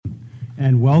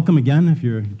And welcome again if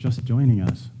you're just joining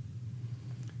us.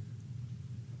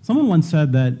 Someone once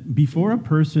said that before a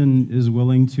person is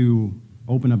willing to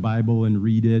open a Bible and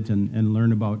read it and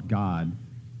learn about God,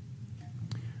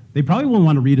 they probably will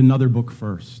want to read another book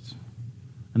first.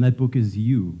 And that book is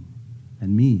you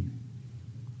and me,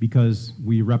 because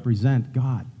we represent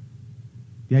God.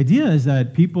 The idea is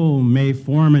that people may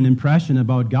form an impression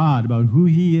about God, about who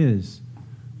He is,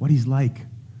 what He's like,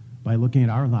 by looking at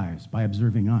our lives, by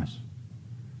observing us.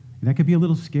 And that could be a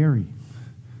little scary.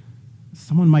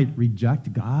 Someone might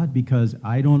reject God because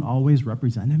I don't always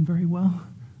represent Him very well.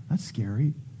 That's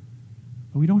scary.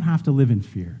 But we don't have to live in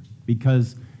fear,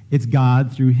 because it's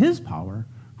God, through His power,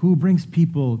 who brings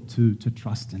people to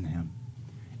trust in Him.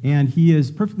 And He is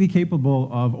perfectly capable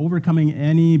of overcoming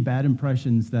any bad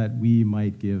impressions that we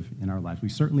might give in our lives. We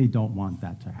certainly don't want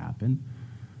that to happen.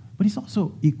 But He's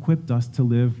also equipped us to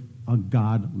live a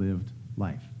God-lived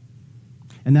life.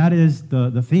 And that is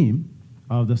the theme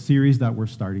of the series that we're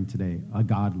starting today, A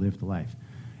God-Lived Life.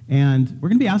 And we're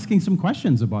going to be asking some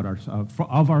questions about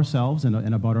ourselves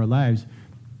and about our lives.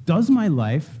 Does my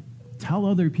life tell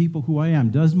other people who I am?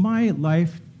 Does my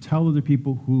life tell other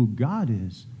people who God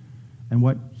is and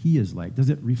what He is like?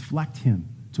 Does it reflect Him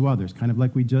to others, kind of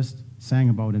like we just sang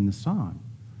about in the song?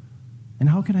 And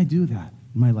how can I do that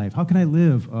in my life? How can I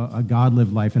live a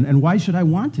God-lived life? And why should I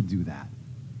want to do that?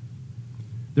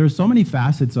 There are so many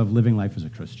facets of living life as a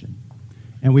Christian.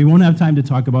 And we won't have time to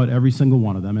talk about every single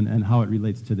one of them and how it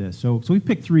relates to this. So we've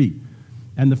picked three.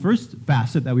 And the first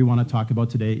facet that we want to talk about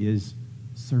today is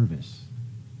service.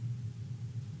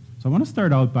 So I want to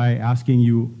start out by asking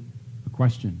you a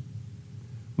question.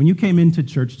 When you came into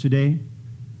church today,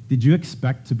 did you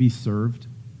expect to be served?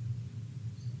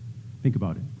 Think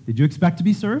about it. Did you expect to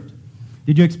be served?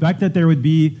 Did you expect that there would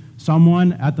be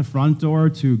someone at the front door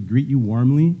to greet you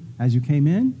warmly as you came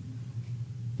in?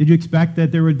 Did you expect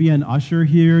that there would be an usher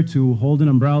here to hold an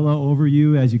umbrella over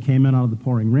you as you came in out of the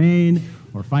pouring rain,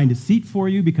 or find a seat for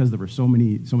you because there were so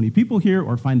many people here,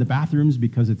 or find the bathrooms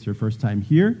because it's your first time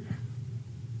here?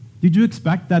 Did you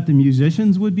expect that the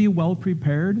musicians would be well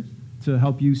prepared to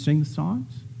help you sing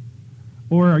songs?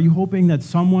 Or are you hoping that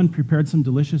someone prepared some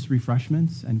delicious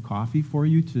refreshments and coffee for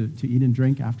you to eat and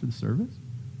drink after the service?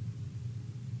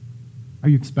 Are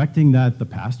you expecting that the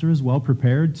pastor is well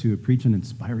prepared to preach an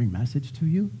inspiring message to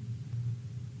you?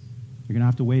 You're going to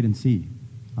have to wait and see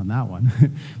on that one.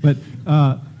 But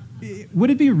would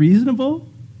it be reasonable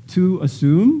to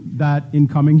assume that in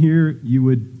coming here you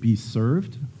would be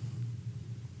served?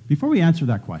 Before we answer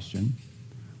that question,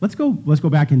 let's go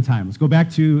back in time. Let's go back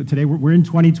to today. We're in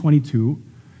 2022.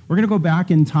 We're going to go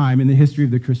back in time in the history of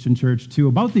the Christian church to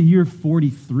about the year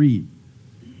 43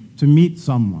 to meet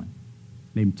someone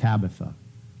named Tabitha.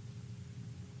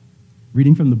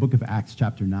 Reading from the book of Acts,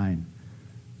 chapter 9.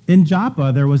 In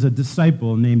Joppa, there was a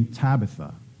disciple named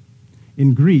Tabitha.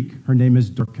 In Greek, her name is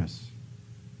Dorcas.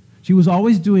 She was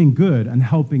always doing good and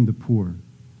helping the poor.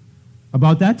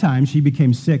 About that time, she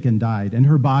became sick and died, and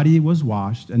her body was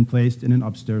washed and placed in an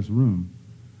upstairs room.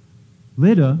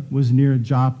 Lydda was near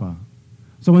Joppa.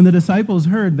 So when the disciples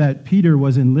heard that Peter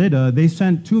was in Lydda, they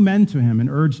sent 2 men to him and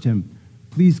urged him,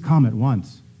 "Please come at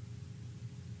once."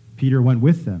 Peter went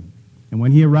with them, and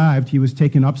when he arrived, he was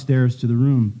taken upstairs to the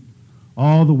room.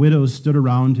 All the widows stood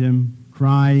around him,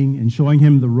 crying and showing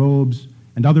him the robes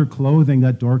and other clothing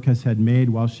that Dorcas had made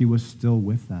while she was still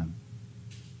with them.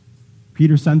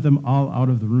 Peter sent them all out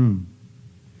of the room.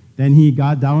 Then he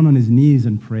got down on his knees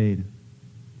and prayed.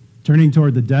 Turning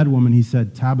toward the dead woman, he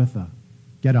said, "Tabitha,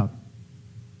 get up."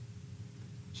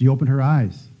 She opened her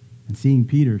eyes, and seeing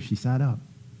Peter, she sat up.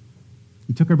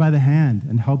 He took her by the hand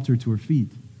and helped her to her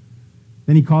feet.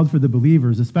 Then he called for the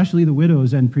believers, especially the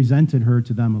widows, and presented her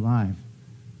to them alive.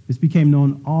 This became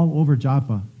known all over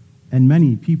Joppa, and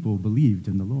many people believed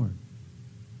in the Lord.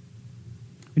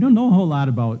 We don't know a whole lot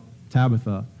about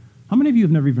Tabitha. How many of you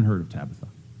have never even heard of Tabitha?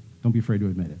 Don't be afraid to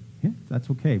admit it. Yeah, that's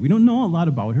okay. We don't know a lot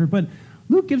about her, but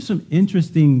Luke gives some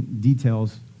interesting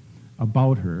details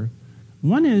about her.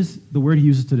 One is the word he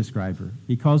uses to describe her.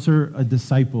 He calls her a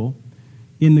disciple.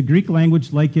 In the Greek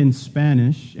language, like in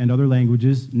Spanish and other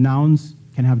languages, nouns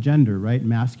can have gender, right?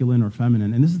 Masculine or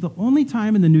feminine. And this is the only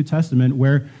time in the New Testament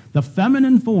where the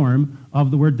feminine form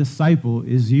of the word disciple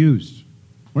is used.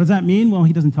 What does that mean? Well,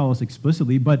 he doesn't tell us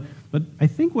explicitly, but I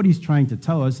think what he's trying to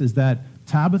tell us is that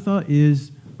Tabitha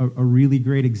is a really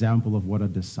great example of what a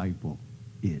disciple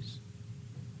is.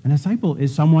 A disciple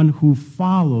is someone who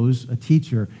follows a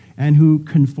teacher and who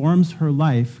conforms her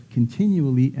life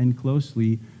continually and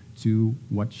closely to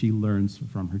what she learns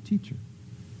from her teacher.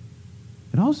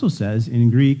 It also says in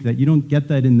Greek that you don't get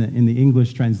that in the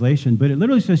English translation, but it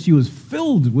literally says she was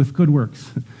filled with good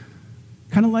works.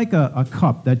 Kind of like a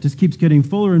cup that just keeps getting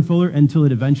fuller and fuller until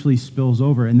it eventually spills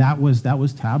over. And that was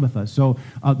Tabitha. So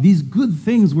these good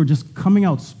things were just coming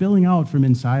out, spilling out from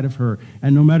inside of her.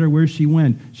 And no matter where she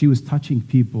went, she was touching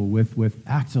people with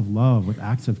acts of love, with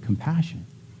acts of compassion,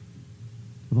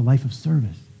 with a life of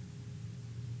service.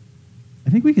 I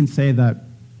think we can say that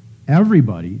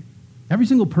everybody, every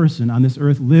single person on this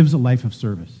earth lives a life of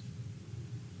service.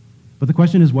 But the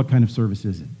question is, what kind of service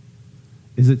is it?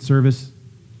 Is it service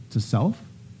to self,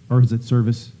 or is it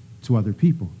service to other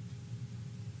people?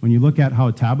 When you look at how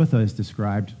Tabitha is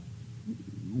described,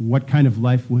 what kind of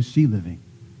life was she living?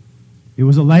 It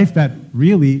was a life that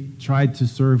really tried to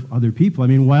serve other people. I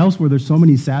mean, why else were there so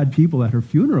many sad people at her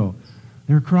funeral?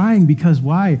 They were crying because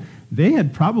why? They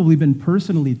had probably been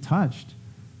personally touched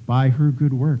by her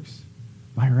good works,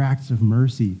 by her acts of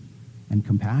mercy and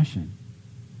compassion.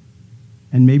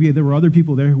 And maybe there were other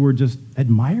people there who were just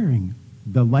admiring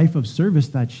the life of service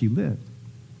that she lived.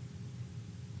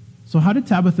 So how did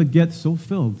Tabitha get so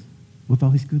filled with all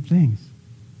these good things?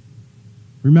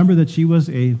 Remember that she was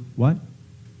a what?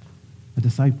 A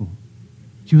disciple.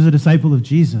 She was a disciple of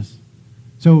Jesus.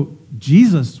 So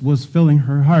Jesus was filling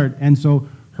her heart, and so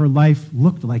her life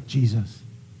looked like Jesus.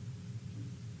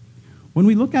 When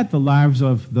we look at the lives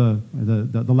of the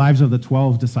lives of the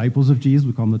 12 disciples of Jesus,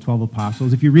 we call them the 12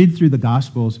 apostles, if you read through the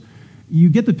Gospels, you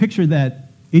get the picture that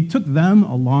it took them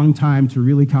a long time to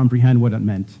really comprehend what it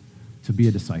meant to be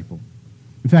a disciple.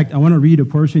 In fact, I want to read a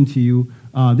portion to you.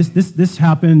 This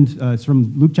happened, it's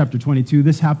from Luke chapter 22.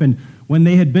 This happened when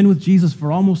they had been with Jesus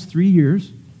for almost 3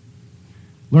 years,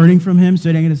 learning from him,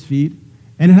 sitting at his feet.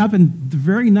 And it happened the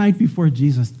very night before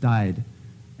Jesus died.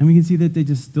 And we can see that they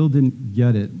just still didn't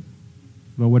get it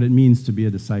about what it means to be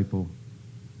a disciple.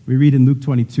 We read in Luke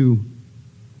 22,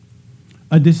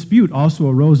 a dispute also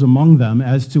arose among them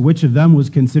as to which of them was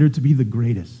considered to be the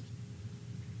greatest.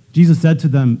 Jesus said to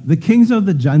them, the kings of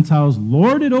the Gentiles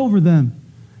lord it over them,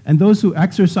 and those who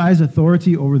exercise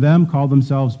authority over them call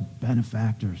themselves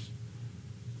benefactors.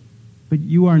 But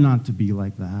you are not to be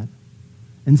like that.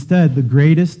 Instead, the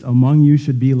greatest among you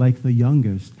should be like the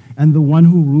youngest, and the one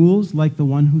who rules like the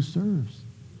one who serves.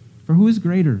 For who is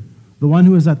greater, the one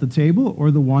who is at the table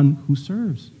or the one who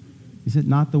serves? Is it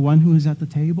not the one who is at the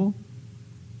table?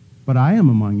 But I am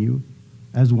among you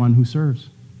as one who serves.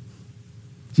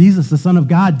 Jesus, the Son of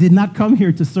God, did not come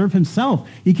here to serve himself.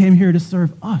 He came here to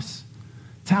serve us.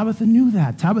 Tabitha knew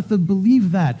that. Tabitha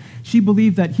believed that. She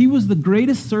believed that he was the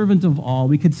greatest servant of all.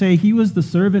 We could say he was the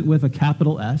servant with a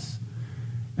capital S,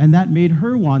 and that made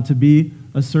her want to be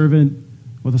a servant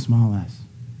with a small s.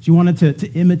 She wanted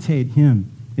to imitate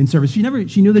him in service. She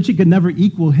knew that she could never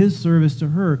equal his service to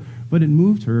her, but it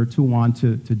moved her to want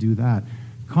to do that.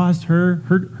 Caused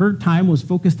her time was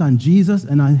focused on Jesus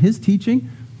and on his teaching,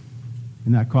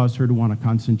 and that caused her to want to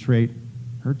concentrate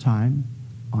her time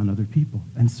on other people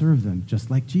and serve them just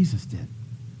like Jesus did.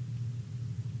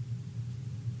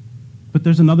 But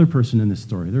there's another person in this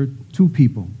story. There are two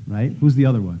people, right? Who's the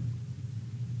other one?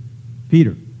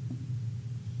 Peter.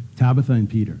 Tabitha and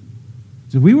Peter.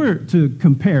 So if we were to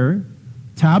compare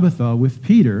Tabitha with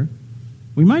Peter,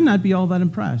 we might not be all that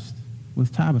impressed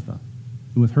with Tabitha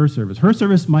and with her service. Her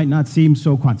service might not seem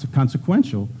so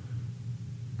consequential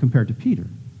compared to Peter,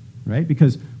 right?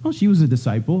 Because, well, she was a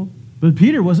disciple, but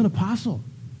Peter was an apostle.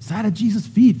 Sat at Jesus'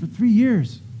 feet for 3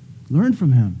 years. Learned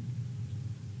from him.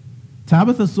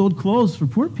 Tabitha sold clothes for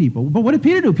poor people. But what did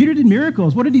Peter do? Peter did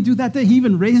miracles. What did he do that day? He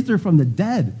even raised her from the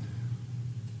dead.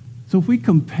 So if we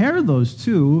compare those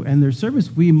two and their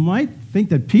service, we might think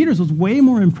that Peter's was way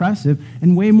more impressive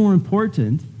and way more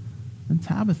important than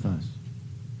Tabitha's,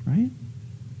 right?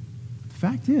 The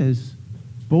fact is,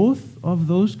 both of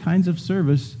those kinds of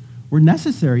service were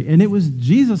necessary, and it was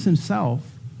Jesus himself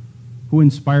who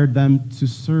inspired them to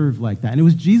serve like that. And it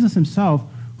was Jesus himself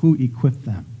who equipped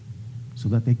them so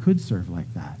that they could serve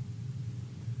like that.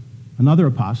 Another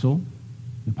apostle,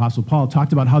 the Apostle Paul,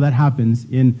 talked about how that happens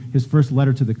in his first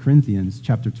letter to the Corinthians,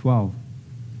 chapter 12.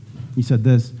 He said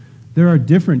this, there are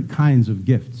different kinds of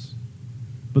gifts,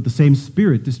 but the same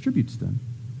Spirit distributes them.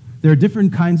 There are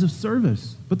different kinds of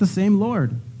service, but the same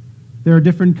Lord. There are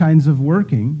different kinds of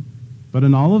working, but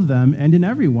in all of them and in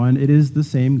everyone, it is the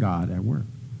same God at work.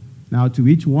 Now, to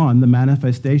each one, the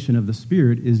manifestation of the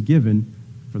Spirit is given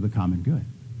for the common good.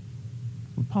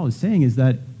 What Paul is saying is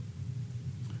that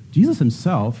Jesus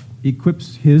himself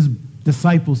equips his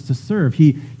disciples to serve.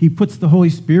 He puts the Holy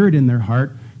Spirit in their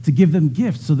heart to give them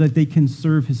gifts so that they can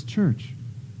serve his church.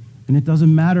 And it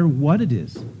doesn't matter what it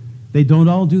is. They don't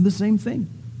all do the same thing.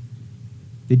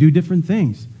 They do different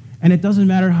things. And it doesn't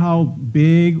matter how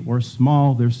big or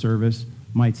small their service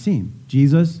might seem.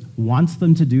 Jesus wants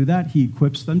them to do that. He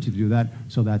equips them to do that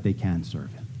so that they can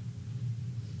serve him.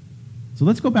 So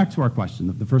let's go back to our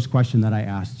question, the first question that I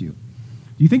asked you.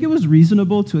 Do you think it was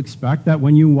reasonable to expect that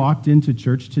when you walked into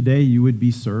church today, you would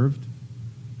be served?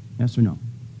 Yes or no?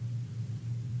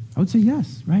 I would say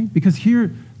yes, right? Because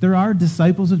here there are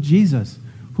disciples of Jesus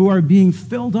who are being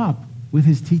filled up with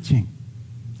his teaching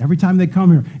every time they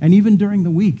come here, and even during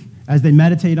the week as they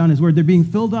meditate on his word, they're being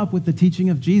filled up with the teaching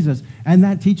of Jesus, and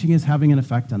that teaching is having an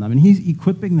effect on them, and he's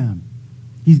equipping them.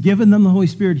 He's given them the Holy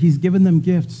Spirit. He's given them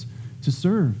gifts to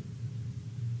serve.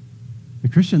 The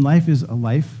Christian life is a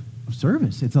life of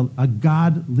service. It's a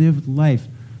God-lived life.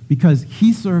 Because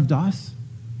he served us,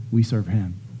 we serve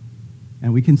him.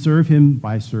 And we can serve him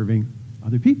by serving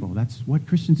other people. That's what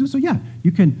Christians do. So yeah,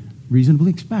 you can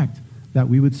reasonably expect that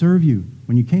we would serve you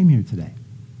when you came here today.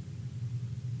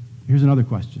 Here's another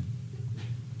question.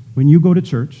 When you go to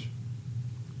church,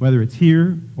 whether it's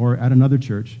here or at another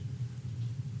church,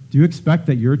 do you expect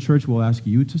that your church will ask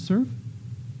you to serve?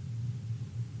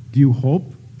 Do you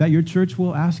hope that your church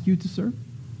will ask you to serve?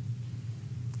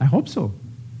 I hope so.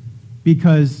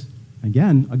 Because,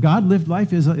 again, a God-lived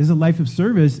life is a life of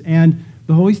service, and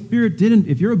the Holy Spirit didn't,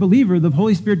 if you're a believer, the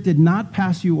Holy Spirit did not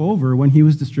pass you over when he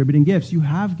was distributing gifts. You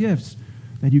have gifts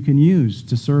that you can use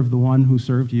to serve the one who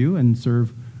served you and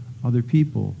serve other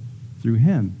people through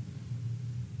him.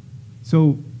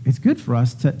 So it's good for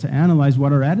us to analyze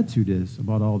what our attitude is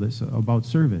about all this, about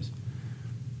service.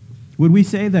 Would we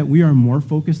say that we are more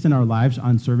focused in our lives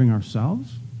on serving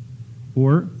ourselves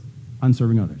or on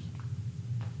serving others?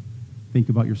 Think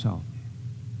about yourself.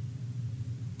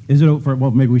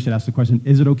 Well, maybe we should ask the question,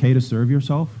 is it okay to serve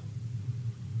yourself?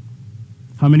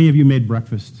 How many of you made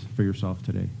breakfast for yourself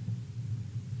today?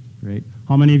 Right?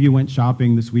 How many of you went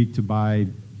shopping this week to buy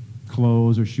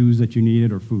clothes or shoes that you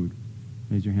needed or food?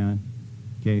 Raise your hand.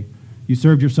 Okay. You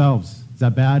served yourselves. Is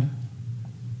that bad?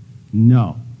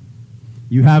 No.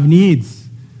 You have needs.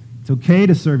 It's okay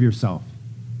to serve yourself.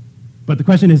 But the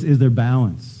question is there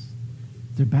balance?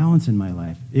 Is there balance in my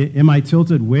life? Am I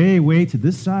tilted way, way to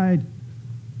this side,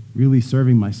 really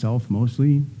serving myself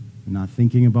mostly, and not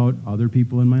thinking about other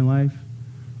people in my life?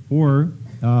 Or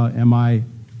am I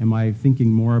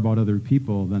thinking more about other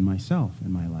people than myself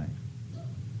in my life?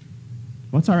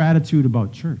 What's our attitude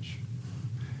about church?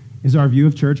 Is our view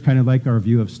of church kind of like our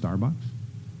view of Starbucks?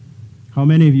 How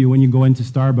many of you, when you go into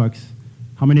Starbucks,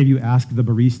 how many of you ask the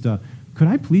barista, could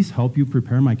I please help you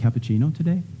prepare my cappuccino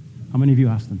today? How many of you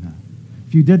asked them that?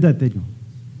 If you did that, they'd go,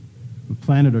 what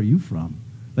planet are you from?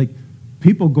 Like,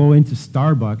 people go into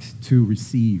Starbucks to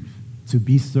receive, to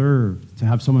be served, to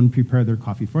have someone prepare their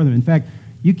coffee for them. In fact,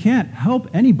 you can't help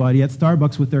anybody at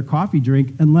Starbucks with their coffee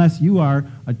drink unless you are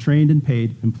a trained and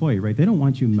paid employee, right? They don't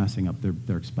want you messing up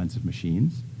their expensive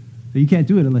machines. So you can't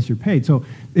do it unless you're paid. So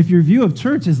if your view of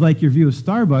church is like your view of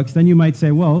Starbucks, then you might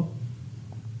say, well,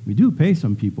 we do pay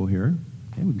some people here.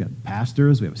 Okay, we've got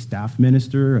pastors, we have a staff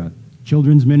minister, a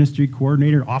children's ministry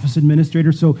coordinator, office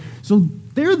administrator. So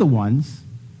they're the ones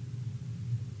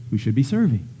who should be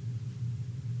serving,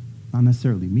 not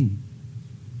necessarily me.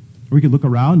 Or we could look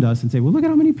around us and say, well, look at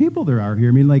how many people there are here.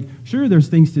 I mean, like, sure, there's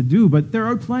things to do, but there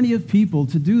are plenty of people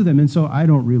to do them, and so I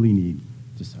don't really need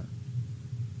to serve.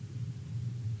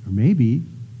 Or maybe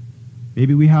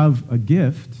we have a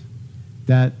gift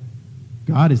that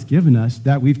God has given us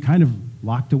that we've kind of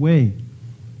locked away,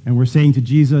 and we're saying to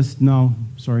Jesus, no,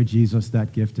 sorry, Jesus,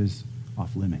 that gift is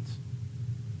off limits.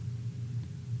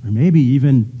 Or maybe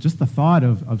even just the thought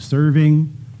of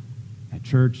serving at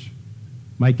church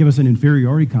might give us an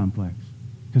inferiority complex.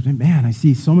 Because, man, I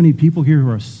see so many people here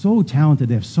who are so talented.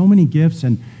 They have so many gifts,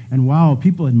 and wow,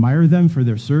 people admire them for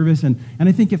their service. And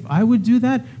I think if I would do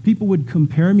that, people would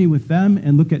compare me with them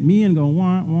and look at me and go,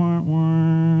 wah, wah,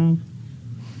 wah.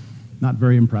 Not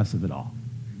very impressive at all.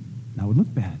 That would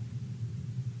look bad.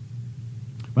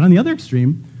 But on the other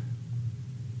extreme,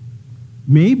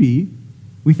 maybe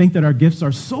we think that our gifts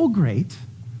are so great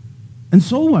and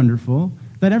so wonderful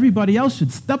that everybody else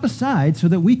should step aside so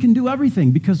that we can do everything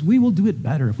because we will do it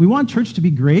better. If we want church to be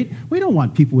great, we don't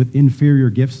want people with inferior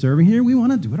gifts serving here. We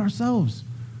want to do it ourselves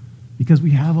because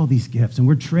we have all these gifts and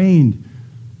we're trained.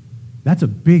 That's a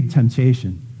big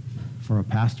temptation for a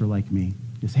pastor like me.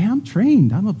 You say, hey, I'm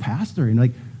trained. I'm a pastor. And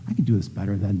like, I can do this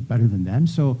better than them,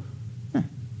 so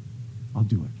I'll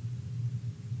do it.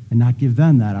 And not give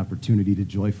them that opportunity to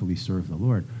joyfully serve the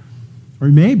Lord. Or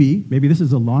maybe this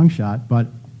is a long shot, but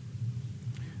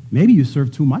maybe you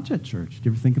serve too much at church. Do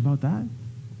you ever think about that?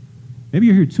 Maybe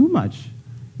you're here too much.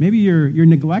 Maybe you're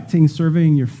neglecting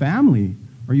serving your family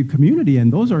or your community,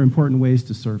 and those are important ways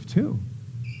to serve too.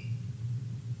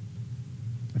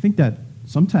 think that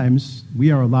sometimes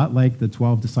we are a lot like the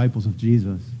 12 disciples of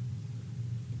Jesus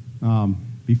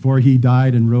before he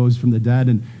died and rose from the dead,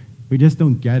 and we just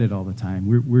don't get it all the time.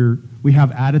 We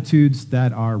have attitudes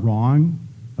that are wrong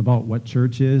about what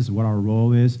church is, what our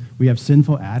role is. We have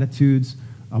sinful attitudes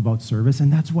about service,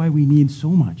 and that's why we need so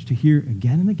much to hear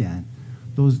again and again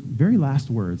those very last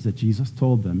words that Jesus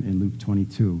told them in Luke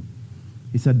 22.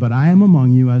 He said, "But I am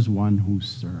among you as one who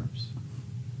serves."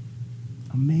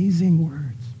 Amazing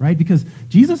words, right? Because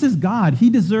Jesus is God. He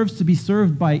deserves to be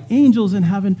served by angels in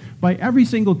heaven, by every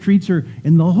single creature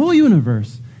in the whole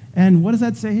universe. And what does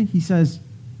that say? He says,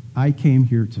 "I came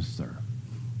here to serve."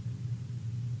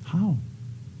 How?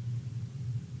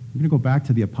 We're going to go back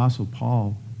to the Apostle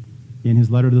Paul in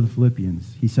his letter to the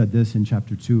Philippians. He said this in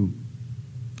chapter 2.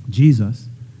 Jesus,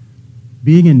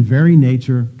 being in very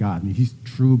nature God, he's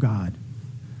true God,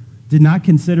 did not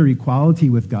consider equality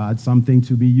with God something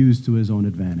to be used to his own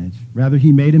advantage. Rather,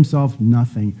 he made himself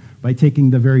nothing by taking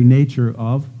the very nature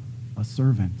of a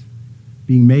servant,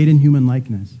 being made in human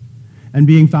likeness. And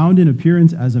being found in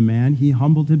appearance as a man, he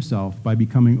humbled himself by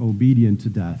becoming obedient to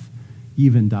death,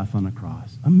 even death on a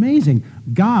cross. Amazing.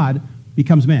 God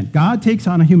becomes man. God takes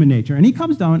on a human nature, and he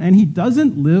comes down, and he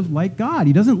doesn't live like God.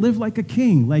 He doesn't live like a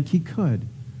king, like he could.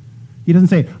 He doesn't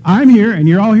say, "I'm here, and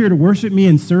you're all here to worship me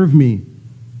and serve me."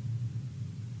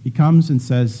 He comes and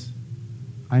says,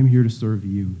 "I'm here to serve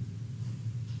you."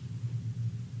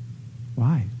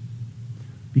 Why?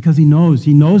 Because he knows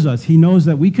us. He knows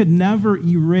that we could never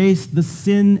erase the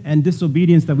sin and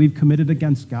disobedience that we've committed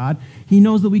against God. He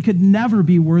knows that we could never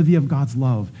be worthy of God's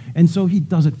love. And so he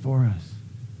does it for us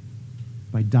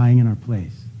by dying in our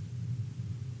place.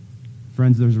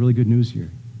 Friends, there's really good news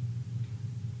here.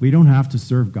 We don't have to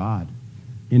serve God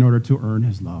in order to earn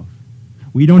his love.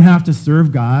 We don't have to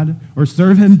serve God or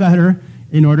serve him better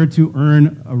in order to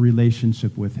earn a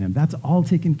relationship with him. That's all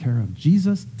taken care of.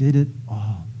 Jesus did it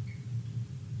all.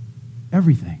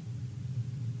 Everything.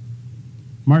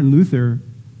 Martin Luther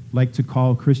liked to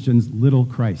call Christians little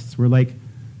Christs. We're like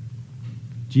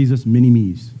Jesus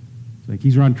mini-me's. It's like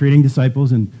he's around creating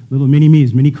disciples and little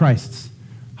mini-me's, mini Christs.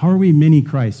 How are we mini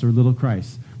Christs or little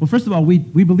Christs? Well, first of all, we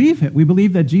believe it. We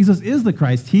believe that Jesus is the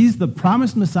Christ. He's the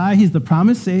promised Messiah. He's the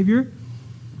promised Savior.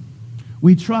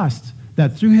 We trust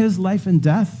that through his life and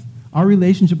death, our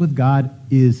relationship with God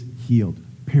is healed,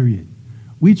 period.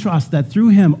 We trust that through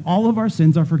him, all of our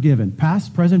sins are forgiven,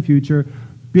 past, present, future,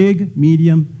 big,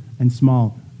 medium, and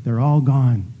small. They're all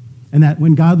gone. And that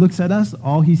when God looks at us,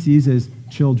 all he sees is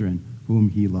children whom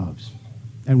he loves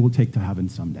and will take to heaven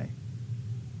someday.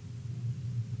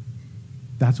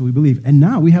 That's what we believe. And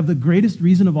now we have the greatest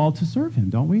reason of all to serve him,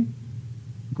 don't we?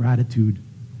 Gratitude.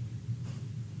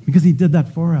 Because he did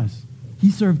that for us.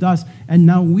 He served us, and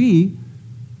now we,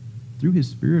 through his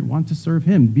Spirit, want to serve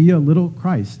him, be a little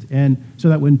Christ. And so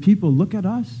that when people look at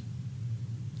us,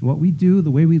 what we do,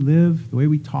 the way we live, the way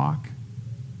we talk,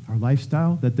 our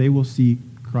lifestyle, that they will see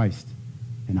Christ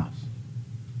in us.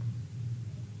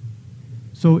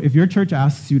 So if your church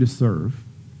asks you to serve,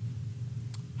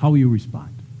 how will you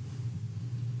respond?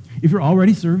 If you're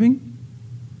already serving,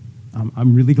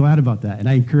 I'm really glad about that, and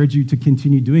I encourage you to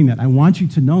continue doing that. I want you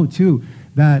to know, too,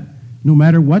 that no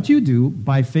matter what you do,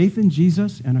 by faith in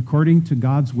Jesus and according to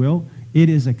God's will, it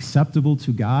is acceptable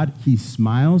to God. He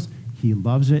smiles, he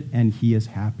loves it, and he is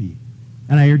happy.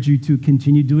 And I urge you to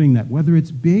continue doing that, whether it's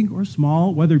big or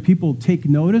small, whether people take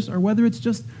notice, or whether it's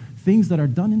just things that are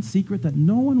done in secret that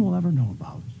no one will ever know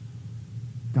about.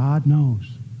 God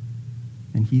knows,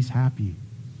 and he's happy.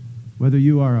 Whether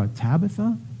you are a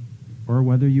Tabitha or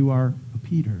whether you are a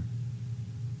Peter.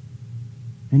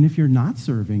 And if you're not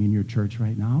serving in your church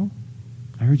right now,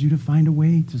 I urge you to find a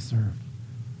way to serve.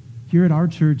 Here at our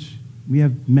church, we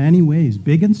have many ways,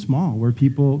 big and small, where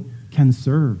people can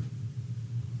serve.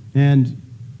 And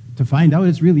to find out,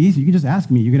 it's really easy. You can just ask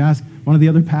me. You can ask one of the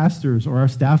other pastors or our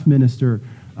staff minister,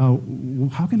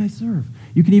 how can I serve?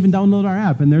 You can even download our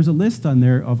app, and there's a list on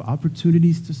there of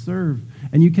opportunities to serve.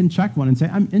 And you can check one and say,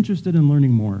 I'm interested in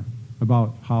learning more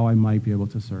about how I might be able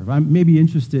to serve. I'm maybe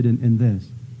interested in this.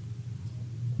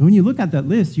 And when you look at that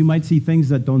list, you might see things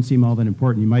that don't seem all that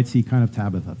important. You might see kind of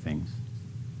Tabitha things.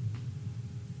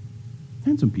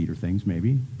 And some Peter things,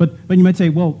 maybe. But you might say,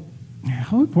 well,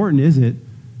 how important is it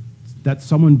that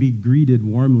someone be greeted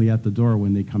warmly at the door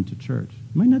when they come to church?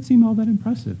 It might not seem all that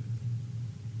impressive.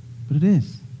 But it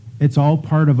is. It's all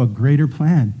part of a greater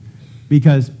plan.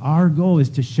 Because our goal is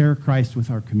to share Christ with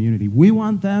our community. We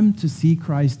want them to see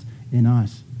Christ in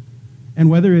us. And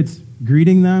whether it's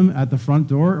greeting them at the front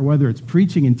door or whether it's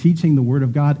preaching and teaching the Word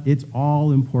of God, it's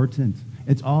all important.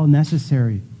 It's all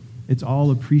necessary. It's all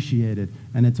appreciated.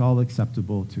 And it's all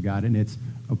acceptable to God. And it's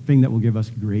a thing that will give us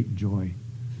great joy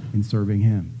in serving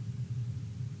him.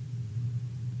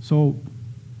 So,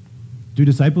 do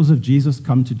disciples of Jesus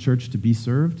come to church to be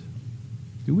served?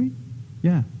 Do we?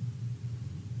 Yeah.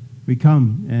 We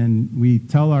come and we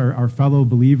tell our fellow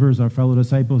believers, our fellow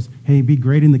disciples, hey, be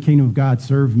great in the kingdom of God.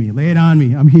 Serve me. Lay it on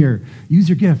me. I'm here. Use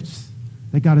your gifts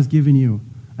that God has given you.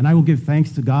 And I will give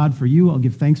thanks to God for you. I'll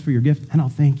give thanks for your gift, and I'll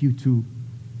thank you too.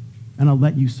 And I'll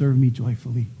let you serve me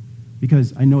joyfully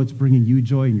because I know it's bringing you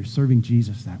joy and you're serving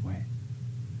Jesus that way.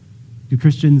 Do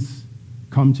Christians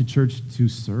come to church to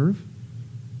serve?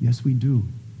 Yes, we do.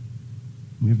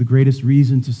 We have the greatest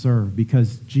reason to serve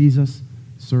because Jesus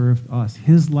served us.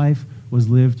 His life was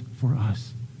lived for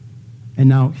us. And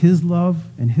now his love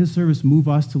and his service move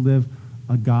us to live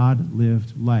a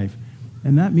God-lived life.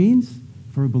 And that means,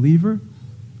 for a believer,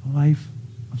 a life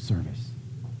of service.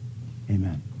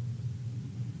 Amen.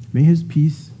 May his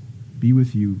peace be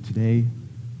with you today,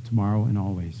 tomorrow, and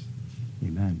always.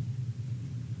 Amen.